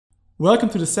Welcome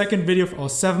to the second video of our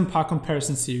 7-part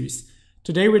comparison series.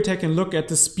 Today we're taking a look at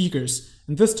the speakers,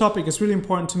 and this topic is really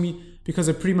important to me because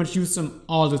I pretty much use them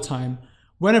all the time.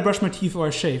 When I brush my teeth or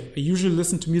I shave, I usually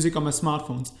listen to music on my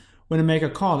smartphones. When I make a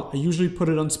call, I usually put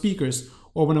it on speakers,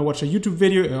 or when I watch a YouTube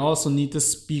video, I also need the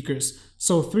speakers.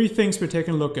 So 3 things we're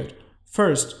taking a look at.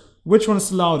 First, which one is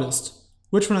the loudest,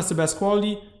 which one has the best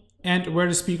quality, and where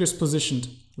the speaker is positioned.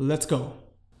 Let's go.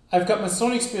 I've got my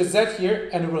Sony Xperia Z here,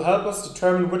 and it will help us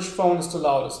determine which phone is the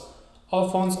loudest. All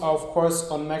phones are of course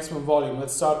on maximum volume.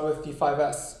 Let's start with the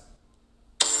 5S.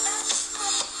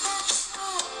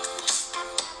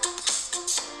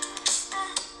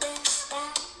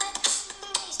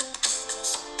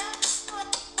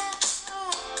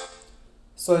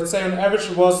 So let's say on average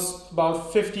it was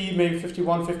about 50, maybe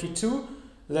 51, 52.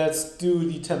 Let's do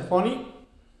the 1020.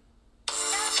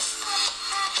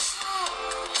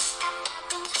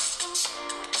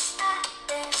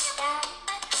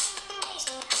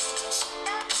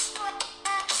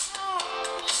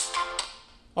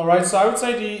 Alright, so I would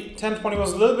say the 1020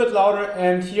 was a little bit louder,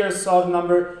 and here I saw the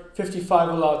number 55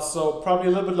 a lot, so probably a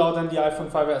little bit louder than the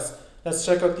iPhone 5S. Let's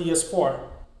check out the S4.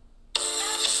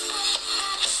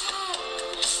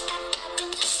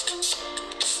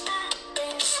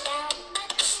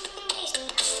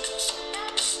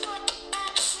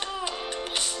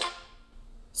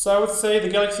 So I would say the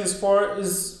Galaxy S4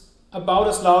 is about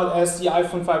as loud as the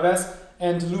iPhone 5S,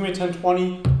 and the Lumia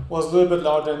 1020 was a little bit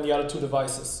louder than the other 2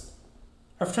 devices.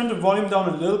 I've turned the volume down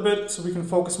a little bit so we can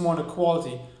focus more on the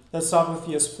quality. Let's start with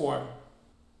the S4.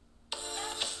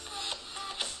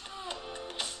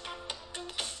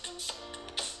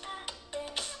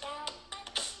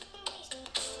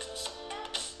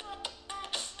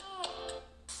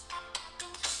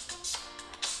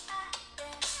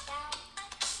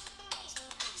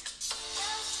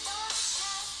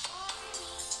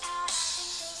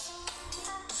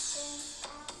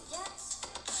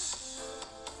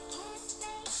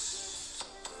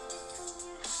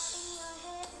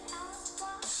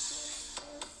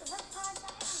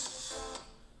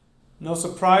 No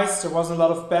surprise, there wasn't a lot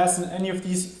of bass in any of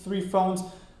these 3 phones,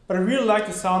 but I really like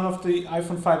the sound of the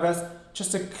iPhone 5S,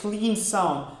 just a clean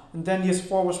sound. And then the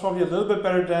S4 was probably a little bit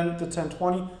better than the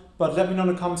 1020, but let me know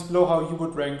in the comments below how you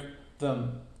would rank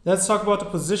them. Let's talk about the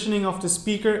positioning of the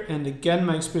speaker, and again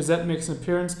my Xperia Z makes an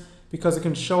appearance because it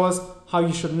can show us how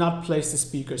you should not place the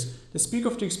speakers. The speaker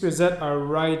of the Xperia Z are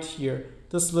right here.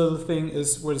 This little thing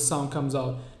is where the sound comes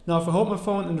out. Now if I hold my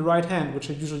phone in the right hand, which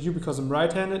I usually do because I'm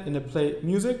right-handed, and I play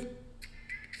music,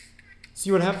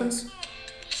 see what happens?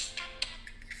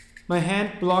 My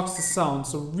hand blocks the sound,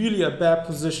 so really a bad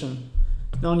position.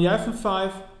 Now on the iPhone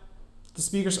 5, the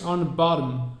speakers are on the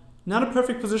bottom. Not a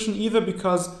perfect position either,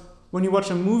 because when you watch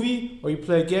a movie or you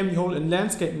play a game you hold in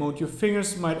landscape mode, your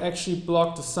fingers might actually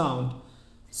block the sound.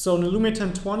 So in the Lumia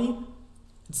 1020,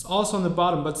 it's also on the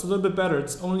bottom, but it's a little bit better.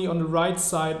 It's only on the right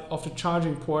side of the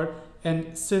charging port,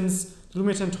 and since the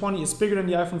Lumia 1020 is bigger than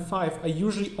the iPhone 5, I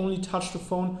usually only touch the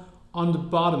phone on the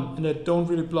bottom, and I don't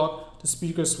really block the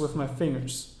speakers with my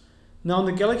fingers. Now on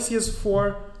the Galaxy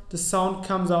S4, the sound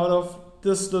comes out of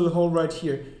this little hole right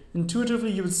here.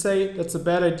 Intuitively you would say that's a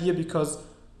bad idea because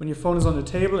when your phone is on the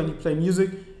table and you play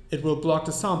music, it will block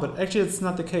the sound, but actually it's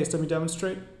not the case. Let me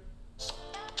demonstrate.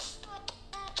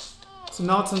 So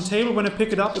now it's on the table. When I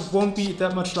pick it up, it won't be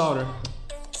that much louder.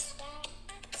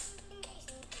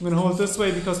 I'm gonna hold it this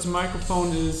way because the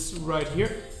microphone is right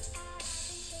here.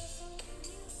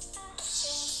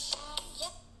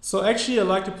 So actually I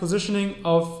like the positioning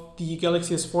of the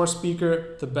Galaxy S4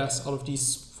 speaker the best out of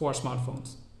these 4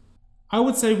 smartphones. I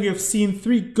would say we have seen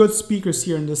 3 good speakers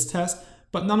here in this test,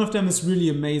 but none of them is really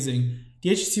amazing. The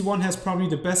HTC One has probably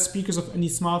the best speakers of any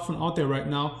smartphone out there right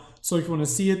now, so if you want to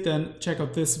see it, then check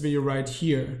out this video right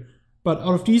here. But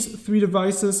out of these 3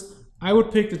 devices, I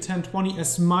would pick the 1020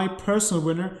 as my personal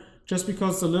winner, just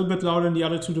because it's a little bit louder than the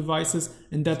other 2 devices,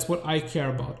 and that's what I care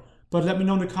about. But let me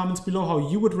know in the comments below how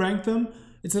you would rank them.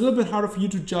 It's a little bit harder for you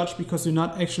to judge because you're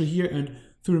not actually here, and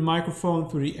through the microphone,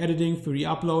 through the editing, through the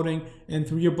uploading, and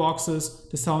through your boxes,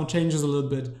 the sound changes a little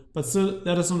bit. But still,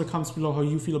 let us know in the comments below how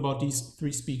you feel about these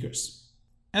 3 speakers.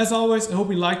 As always, I hope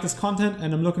you like this content,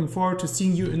 and I'm looking forward to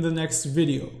seeing you in the next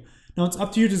video. Now it's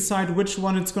up to you to decide which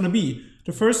one it's going to be.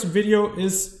 The first video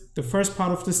is the first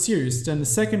part of the series, then the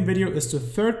second video is the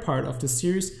third part of the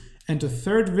series, and the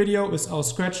third video is our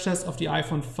scratch test of the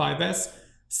iPhone 5S.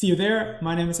 See you there.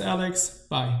 My name is Alex.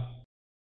 Bye.